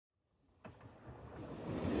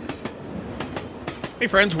Hey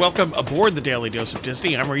friends, welcome aboard the Daily Dose of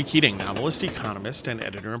Disney. I'm Ray Keating, novelist, economist, and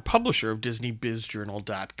editor and publisher of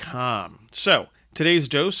DisneyBizJournal.com. So, today's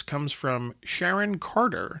dose comes from Sharon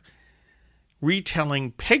Carter,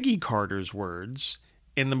 retelling Peggy Carter's words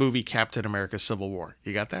in the movie Captain America Civil War.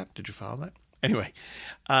 You got that? Did you follow that? Anyway,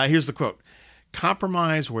 here's the quote.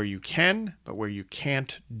 Compromise where you can, but where you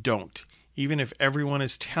can't, don't. Even if everyone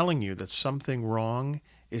is telling you that something wrong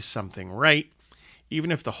is something right, even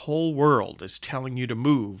if the whole world is telling you to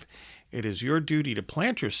move, it is your duty to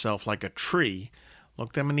plant yourself like a tree,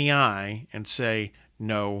 look them in the eye, and say,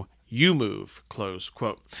 no, you move, close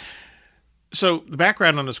quote. So the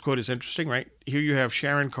background on this quote is interesting, right? Here you have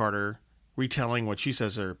Sharon Carter retelling what she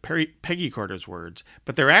says are Peggy Carter's words,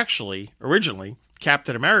 but they're actually, originally,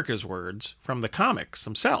 Captain America's words from the comics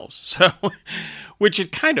themselves. So, which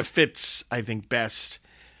it kind of fits, I think, best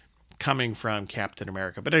coming from Captain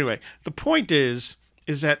America. But anyway, the point is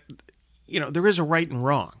that, there is a right and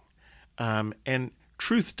wrong, and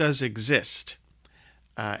truth does exist,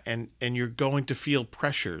 and you're going to feel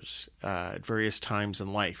pressures at various times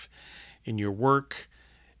in life, in your work,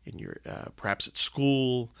 in your perhaps at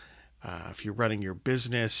school, if you're running your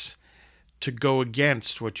business, to go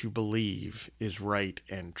against what you believe is right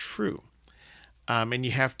and true, and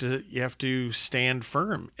you have to stand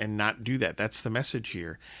firm and not do that. That's the message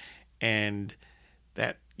here, and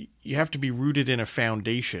that you have to be rooted in a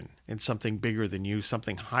foundation, in something bigger than you,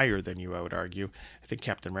 something higher than you, I would argue. I think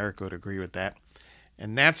Captain America would agree with that.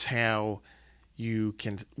 And that's how you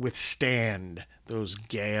can withstand those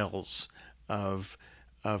gales of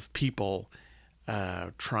people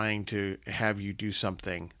trying to have you do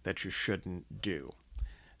something that you shouldn't do.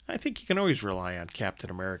 I think you can always rely on Captain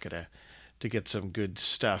America to get some good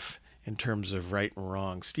stuff in terms of right and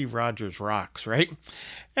wrong. Steve Rogers rocks, right?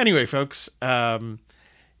 Anyway, folks,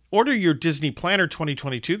 order your Disney Planner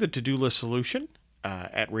 2022, the to-do list solution,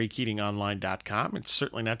 at raykeatingonline.com. It's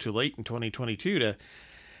certainly not too late in 2022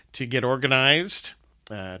 to get organized,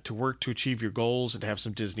 to work to achieve your goals, and to have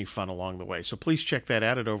some Disney fun along the way. So please check that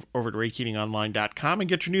out over at raykeatingonline.com and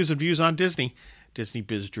get your news and views on Disney,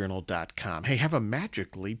 DisneyBizJournal.com. Hey, have a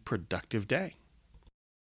magically productive day.